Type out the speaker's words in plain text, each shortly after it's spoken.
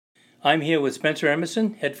I'm here with Spencer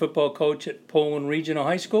Emerson, head football coach at Poland Regional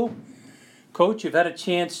High School. Coach, you've had a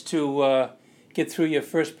chance to get through your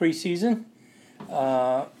first preseason.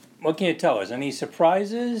 What can you tell us? Any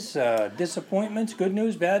surprises, disappointments, good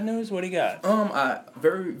news, bad news? What do you got?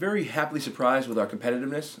 Very, very happily surprised with our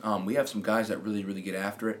competitiveness. We have some guys that really, really get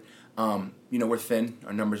after it. We're thin.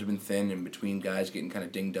 Our numbers have been thin, and between guys getting kind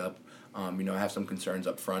of dinged up. I have some concerns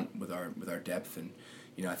up front with our depth, and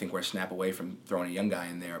I think we're a snap away from throwing a young guy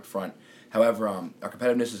in there up front. However, our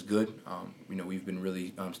competitiveness is good. We've been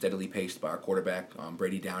really steadily paced by our quarterback,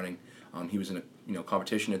 Brady Downing. He was in a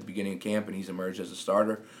competition at the beginning of camp, and he's emerged as a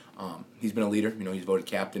starter. He's been a leader. He's voted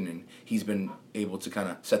captain, and he's been able to kind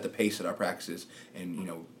of set the pace at our practices and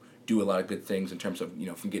do a lot of good things in terms of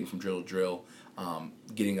from getting from drill to drill,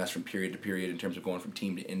 getting us from period to period in terms of going from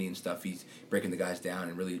team to Indian stuff. He's breaking the guys down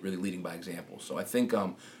and really, really leading by example. So I think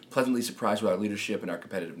pleasantly surprised with our leadership and our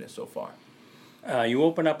competitiveness so far. You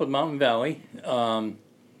open up with Mountain Valley. In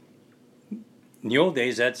the old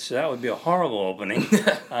days, that would be a horrible opening.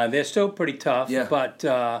 They're still pretty tough, yeah. But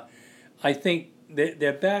I think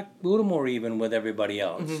they're back a little more even with everybody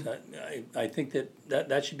else. Mm-hmm. I think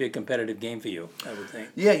that should be a competitive game for you, I would think.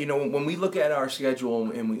 Yeah, when we look at our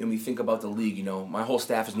schedule and we think about the league, my whole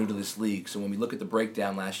staff is new to this league. So when we look at the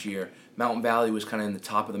breakdown last year, Mountain Valley was kind of in the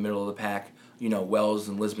top of the middle of the pack. Wells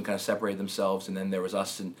and Lisbon kind of separated themselves, and then there was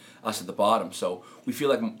us at the bottom. So we feel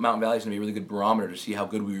like Mountain Valley is going to be a really good barometer to see how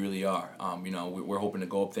good we really are. We're hoping to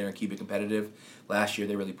go up there and keep it competitive. Last year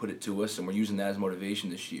they really put it to us, and we're using that as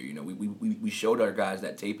motivation this year. We showed our guys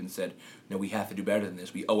that tape and said, we have to do better than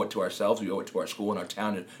this. We owe it to ourselves. We owe it to our school and our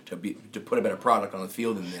town to put a better product on the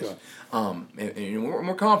field than this. Sure. And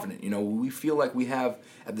we're confident. We feel like we have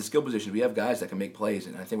at the skill position we have guys that can make plays,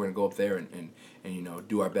 and I think we're going to go up there and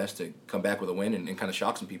do our best to come back with a win and kind of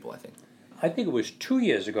shock some people, I think. I think it was 2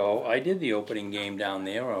 years ago I did the opening game down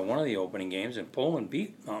there, or one of the opening games, and Poland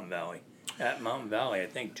beat Mountain Valley. At Mountain Valley, I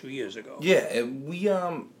think 2 years ago. Yeah, we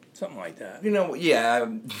something like that.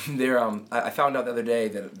 I found out the other day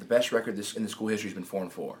that the best record in the school history has been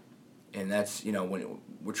 4-4, and that's when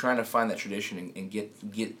we're trying to find that tradition and get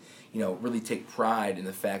really take pride in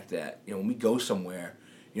the fact that when we go somewhere,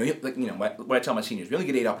 what I tell my seniors, we only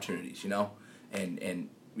get 8 opportunities, and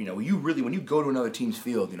when you go to another team's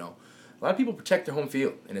field, a lot of people protect their home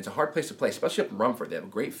field, and it's a hard place to play, especially up in Rumford. They have a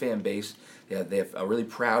great fan base. They have a really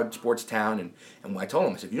proud sports town, and I told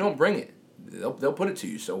them, I said, if you don't bring it, they'll put it to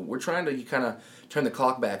you. So we're trying to kind of turn the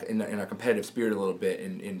clock back in our competitive spirit a little bit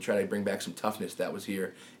and try to bring back some toughness that was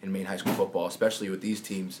here in Maine high school football, especially with these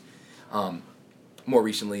teams. More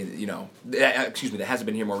recently, that hasn't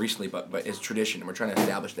been here more recently, but it's tradition, and we're trying to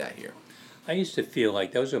establish that here. I used to feel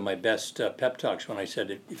like those were my best pep talks when I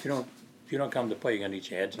said, if you don't come to play, you're going to get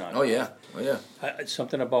your heads knocked off. Oh, yeah.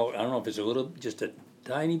 Something about, I don't know if it's just a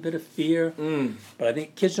tiny bit of fear, but I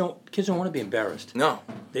think kids don't want to be embarrassed. No.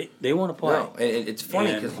 They want to play. No, and it's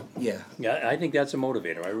funny because, Yeah, I think that's a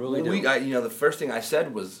motivator. I really do. The first thing I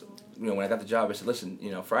said was, when I got the job, I said, listen,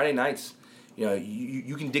 Friday nights,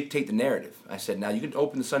 you can dictate the narrative. I said, now you can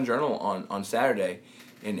open the Sun Journal on Saturday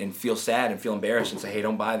and feel sad and feel embarrassed and say, hey,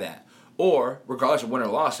 don't buy that. Or, regardless of win or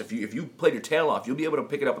loss, if you played your tail off, you'll be able to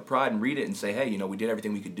pick it up with pride and read it and say, hey, we did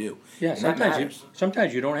everything we could do. Yeah,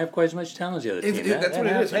 sometimes you don't have quite as much talent as the other team. That's what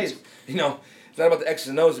it is. Hey, it's not about the X's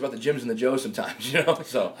and O's, it's about the Jims and the Joes sometimes,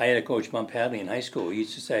 So I had a coach, Mom Padley, in high school. He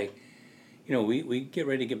used to say, we get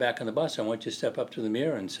ready to get back on the bus. I want you to step up to the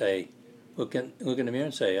mirror and say, look in the mirror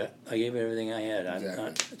and say, I gave everything I had.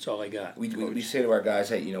 Exactly. That's all I got. We say to our guys,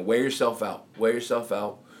 hey, wear yourself out. Wear yourself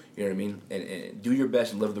out. You know what I mean? And do your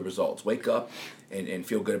best and live the results. Wake up and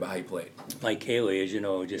feel good about how you played. Mike Haley, as you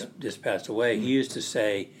know, just passed away. He used to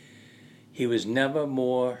say he was never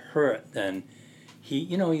more hurt than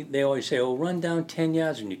they always say, run down 10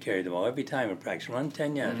 yards when you carry the ball. Every time in practice, run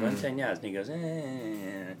 10 yards, run 10 yards. And he goes,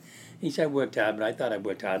 He said, I worked hard, but I thought I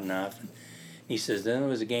worked hard enough. And he says, then there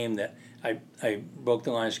was a game that I broke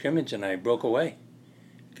the line of scrimmage and I broke away.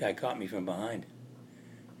 The guy caught me from behind.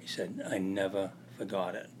 He said, I never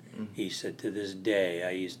forgot it. He said, to this day,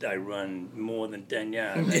 I run more than 10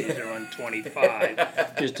 yards. I used to run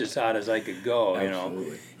 25, just as hard as I could go,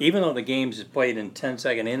 Absolutely. Even though the games is played in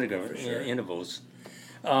 10-second intervals.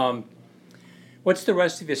 What's the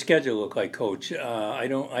rest of your schedule look like, Coach? I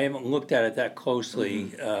haven't looked at it that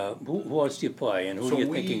closely. Who else do you play, and who do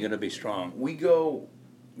you think are going to be strong? We go,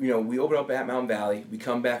 we open up at Mountain Valley. We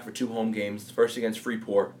come back for 2 home games. The first against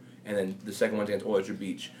Freeport, and then the second one's against Orchard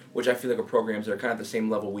Beach, which I feel like are programs that are kind of the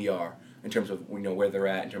same level we are in terms of where they're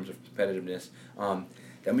at in terms of competitiveness.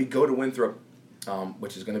 Then we go to Winthrop,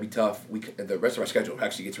 which is going to be tough. The rest of our schedule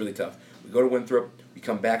actually gets really tough. We go to Winthrop. We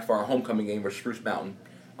come back for our homecoming game versus Spruce Mountain.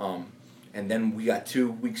 And then we got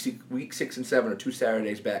week 6 and 7 or 2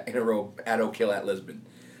 Saturdays back in a row at Oak Hill at Lisbon.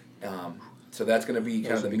 So that's going to be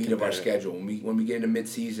kind of the meat of our schedule. When we get into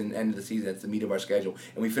mid-season, end of the season, that's the meat of our schedule.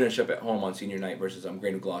 And we finish up at home on senior night versus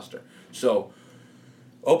Great New Gloucester. So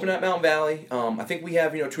open at Mountain Valley. I think we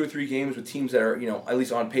have 2 or 3 games with teams that are at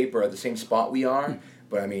least on paper at the same spot we are.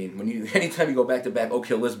 But I mean, anytime you go back to back Oak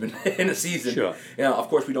Hill Lisbon in a season, sure. Of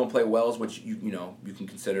course we don't play Wells, which you can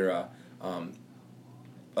consider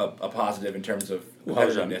a positive in terms of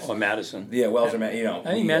competitiveness. Or Madison. Yeah, Wells or I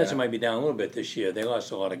think Madison might be down a little bit this year. They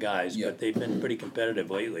lost a lot of guys, but they've been pretty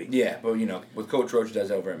competitive lately. Yeah, but what Coach Roach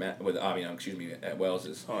does over at Wells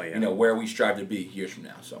is where we strive to be years from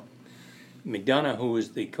now. So McDonough, who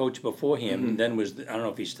was the coach before him, then I don't know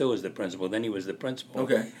if he still is the principal. Then he was the principal.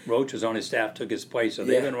 Okay. Roach was on his staff, took his place, so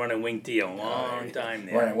they've been running wing T a long time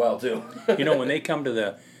there. Running well too. When they come to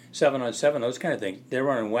the 7-on-7, those kind of things, they're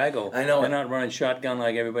running waggle. I know. They're not running shotgun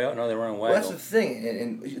like everybody else. No, they're running waggle. Well, that's the thing,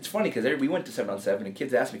 and it's funny because we went to 7-on-7, and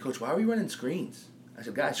kids asked me, Coach, why are we running screens? I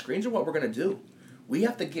said, guys, screens are what we're going to do. We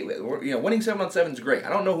have to winning 7-on-7 is great. I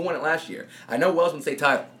don't know who won it last year. I know Wells won state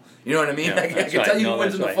title. You know what I mean? Yeah, I can tell you who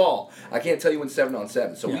wins in the fall. I can't tell you who wins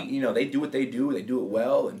 7-on-7. So they do what they do. They do it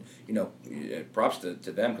well, and props to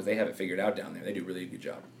them because they have it figured out down there. They do a really good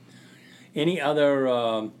job. Any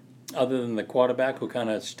other than the quarterback who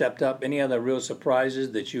kind of stepped up? Any other real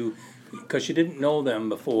surprises that because you didn't know them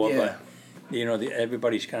before, but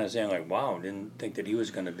everybody's kind of saying like, "Wow, didn't think that he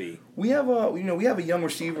was going to be." We have a young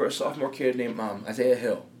receiver, a sophomore kid named Isaiah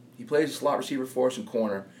Hill. He plays slot receiver for us in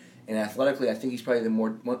corner. And athletically, I think he's probably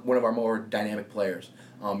one of our more dynamic players.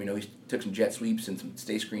 He took some jet sweeps and some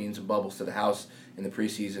stay screens and bubbles to the house in the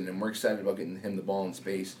preseason, and we're excited about getting him the ball in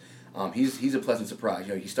space. He's a pleasant surprise.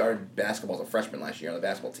 He started basketball as a freshman last year on the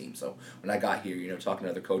basketball team. So when I got here, talking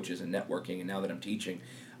to other coaches and networking, and now that I'm teaching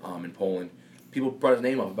in Poland, people brought his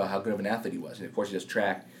name up about how good of an athlete he was. And of course, he does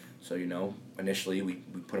track. So initially we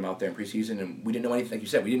put him out there in preseason, and we didn't know anything. Like you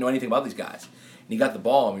said, we didn't know anything about these guys. And he got the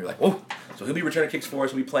ball, and we were like, whoa! So he'll be returning kicks for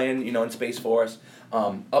us. He'll be playing, in space for us.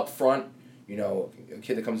 Up front, a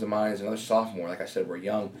kid that comes to mind is another sophomore. Like I said, we're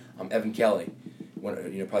young. Evan Kelly,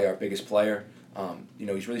 probably our biggest player.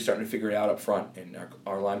 He's really starting to figure it out up front. And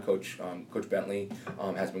our line coach, Coach Bentley,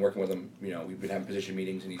 has been working with him. We've been having position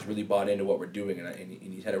meetings, and he's really bought into what we're doing. And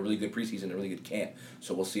he's had a really good preseason, a really good camp.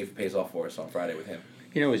 So we'll see if it pays off for us on Friday with him.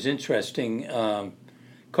 It was interesting, of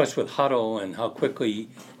course, with Huddle and how quickly,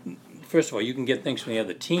 first of all, you can get things from the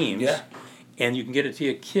other teams, and you can get it to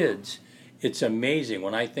your kids. It's amazing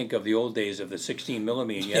when I think of the old days of the 16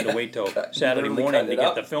 millimeter. You had to wait till Saturday morning to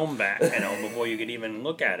get the film back, before you could even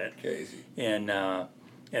look at it. Crazy. And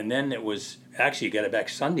then it was actually you got it back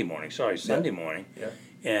Sunday morning. Sunday morning. Yeah.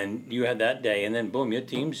 And you had that day, and then boom, your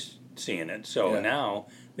team's seeing it. So now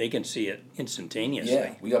they can see it instantaneously.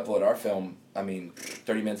 Yeah, we upload our film.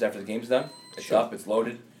 30 minutes after the game's done, it's up, it's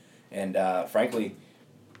loaded, and frankly,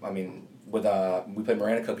 we played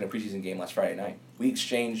Marana Cook in a preseason game last Friday night. We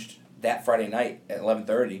exchanged that Friday night at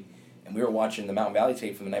 11:30, and we were watching the Mountain Valley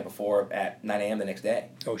tape from the night before at 9 a.m. the next day.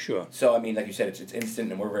 Oh, sure. So like you said, it's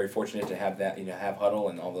instant, and we're very fortunate to have that. Have Huddle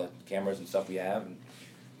and all the cameras and stuff we have. And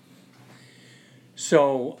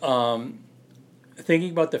so,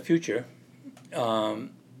 thinking about the future.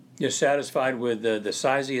 You're satisfied with the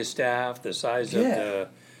size of your staff, the size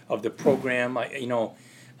of the program. I don't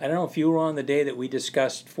know if you were on the day that we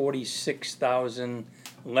discussed 46,000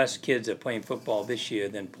 less kids are playing football this year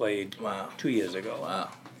than played 2 years ago. Wow.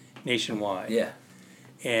 Nationwide. Yeah.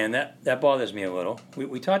 And that bothers me a little.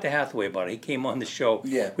 We talked to Hathaway about it. He came on the show.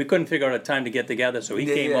 Yeah. We couldn't figure out a time to get together, so he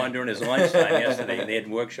came on during his lunchtime yesterday. They had a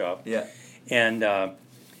workshop. Yeah. And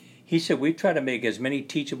he said, we try to make as many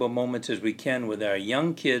teachable moments as we can with our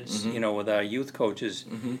young kids, with our youth coaches.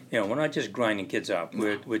 We're not just grinding kids up.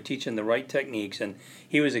 We're teaching the right techniques. And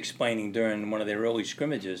he was explaining during one of their early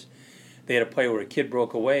scrimmages, they had a play where a kid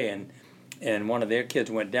broke away, and one of their kids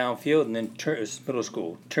went downfield and then middle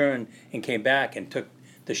school, turned and came back and took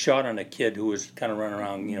the shot on a kid who was kind of running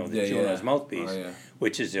around, chewing on his mouthpiece,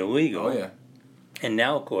 which is illegal. Oh, yeah. And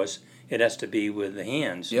now, of course, it has to be with the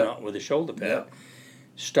hands, not with the shoulder pad.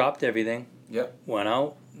 Stopped everything. Went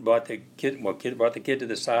out, brought the kid to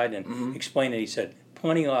the side and explained it. He said,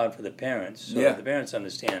 plenty loud for the parents, so that the parents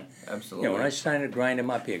understand. Absolutely. We're not trying to grind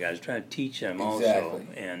them up here, guys. We're trying to teach them also.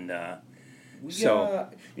 And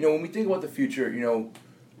when we think about the future,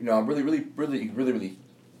 I'm really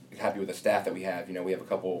happy with the staff that we have. We have a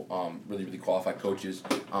couple really, really qualified coaches.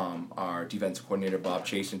 Our defensive coordinator, Bob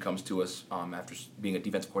Chasen, comes to us after being a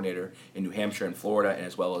defensive coordinator in New Hampshire and Florida, and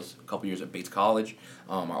as well as a couple years at Bates College.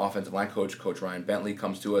 Our offensive line coach, Coach Ryan Bentley,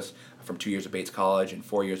 comes to us from 2 years at Bates College and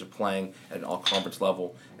 4 years of playing at an all-conference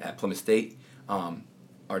level at Plymouth State.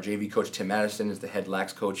 Our JV coach, Tim Madison, is the head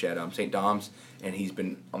lax coach at St. Dom's, and he's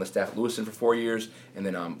been on the staff at Lewiston for 4 years. And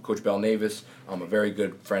then Coach Bell Navis, a very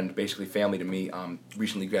good friend, basically family to me,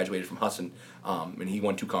 recently graduated from Husson, and he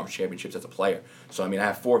won 2 conference championships as a player. So, I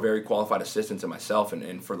have 4 very qualified assistants and myself,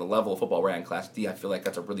 and for the level of football we're at in Class D, I feel like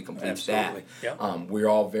that's a really complete staff. Yeah. We're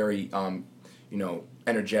all very,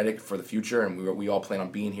 energetic for the future, and we all plan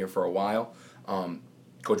on being here for a while.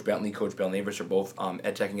 Coach Bentley, Coach Bell Navis are both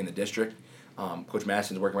ed-teching in the district. Coach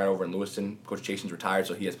Madison's working right over in Lewiston. Coach Chasen's retired,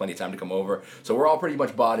 so he has plenty of time to come over. So we're all pretty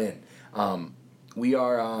much bought in. We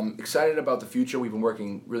are excited about the future. We've been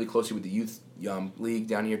working really closely with the youth league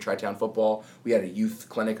down here, Tri-Town Football. We had a youth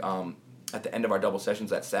clinic at the end of our double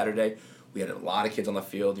sessions that Saturday. We had a lot of kids on the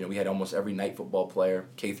field. We had almost every night football player,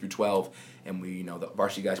 K through 12, and the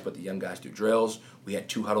varsity guys put the young guys through drills. We had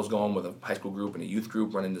 2 huddles going with a high school group and a youth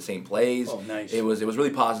group running the same plays. Oh, nice. It was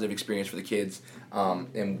really positive experience for the kids,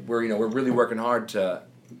 and we're really working hard to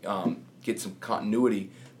get some continuity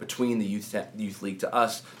between the youth league to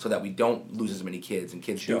us, so that we don't lose as many kids, and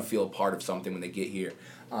kids do feel part of something when they get here.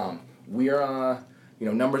 We are,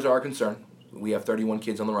 numbers are a concern. We have 31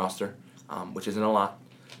 kids on the roster, which isn't a lot.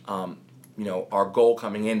 Our goal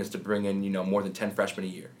coming in is to bring in, more than 10 freshmen a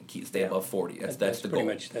year and stay above 40. That's the goal.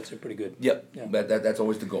 That's a pretty good. Yep. Yeah. That's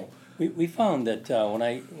always the goal. We found that when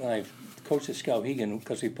I coached at Skowhegan,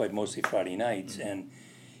 because we played mostly Friday nights, and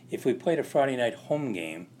if we played a Friday night home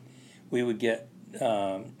game, we would get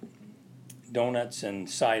donuts and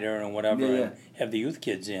cider and whatever, and have the youth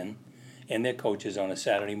kids in and their coaches on a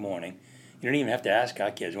Saturday morning. You don't even have to ask our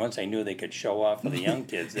kids. Once they knew they could show off for the young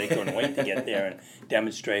kids, they couldn't wait to get there and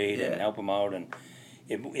demonstrate and help them out. And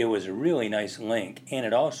it was a really nice link. And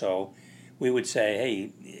it also, we would say,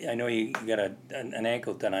 hey, I know you got an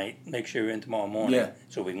ankle tonight. Make sure you're in tomorrow morning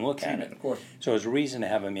so we can look at it. Of course. So it was a reason to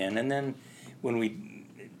have them in. And then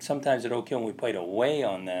sometimes at Oak Hill, when we played away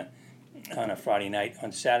on a Friday night,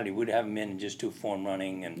 on Saturday, we'd have them in and just do form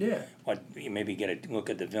running and maybe get a look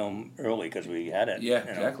at the film early because we had it. Yeah,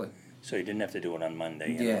 exactly. So you didn't have to do it on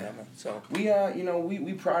Monday. Whatever. So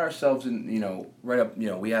we pride ourselves in right up.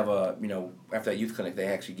 We have after that youth clinic, they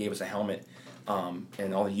actually gave us a helmet,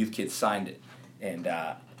 and all the youth kids signed it, and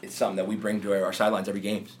it's something that we bring to our sidelines every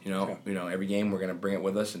game. Every game we're gonna bring it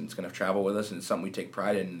with us, and it's gonna travel with us, and it's something we take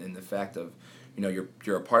pride in the fact of,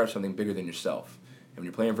 you're a part of something bigger than yourself, and when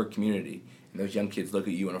you're playing for a community. And those young kids look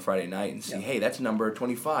at you on a Friday night and say, hey, that's number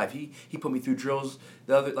 25. He put me through drills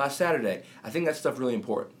last Saturday. I think that stuff really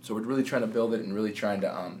important. So we're really trying to build it and really trying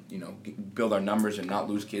to, build our numbers and not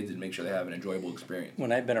lose kids and make sure they have an enjoyable experience.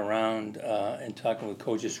 When I've been around and talking with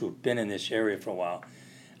coaches who have been in this area for a while,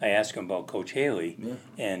 I asked them about Coach Haley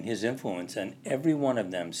and his influence, and every one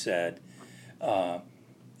of them said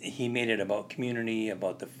he made it about community,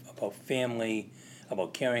 about family,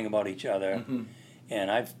 about caring about each other. Mm-hmm.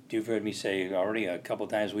 And you've heard me say already a couple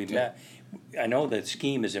of times we've met. I know that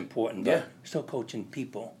scheme is important, but we're still coaching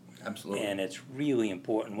people. Absolutely. And it's really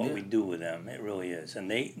important what we do with them. It really is. And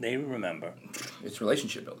they remember. It's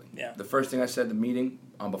relationship building. Yeah. The first thing I said at the meeting,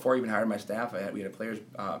 before I even hired my staff, we had a players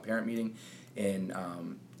parent meeting in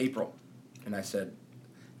April. And the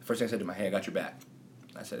first thing I said to them, hey, I got your back.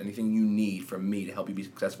 I said, anything you need from me to help you be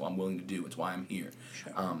successful, I'm willing to do. It's why I'm here.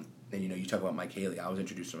 Sure. And you talk about Mike Haley. I was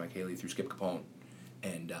introduced to Mike Haley through Skip Capone.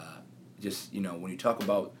 And when you talk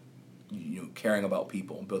about caring about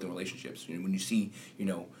people and building relationships, when you see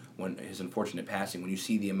when his unfortunate passing, when you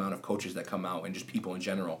see the amount of coaches that come out and just people in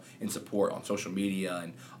general in support on social media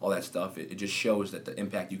and all that stuff, it just shows that the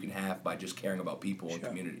impact you can have by just caring about people and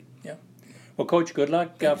community. Yeah. Well, Coach, good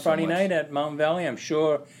luck Friday night at Mountain Valley. I'm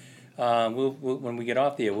sure we'll when we get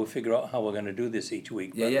off the air, we'll figure out how we're going to do this each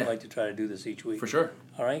week. But I'd like to try to do this each week. For sure.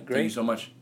 All right, great. Thank you so much.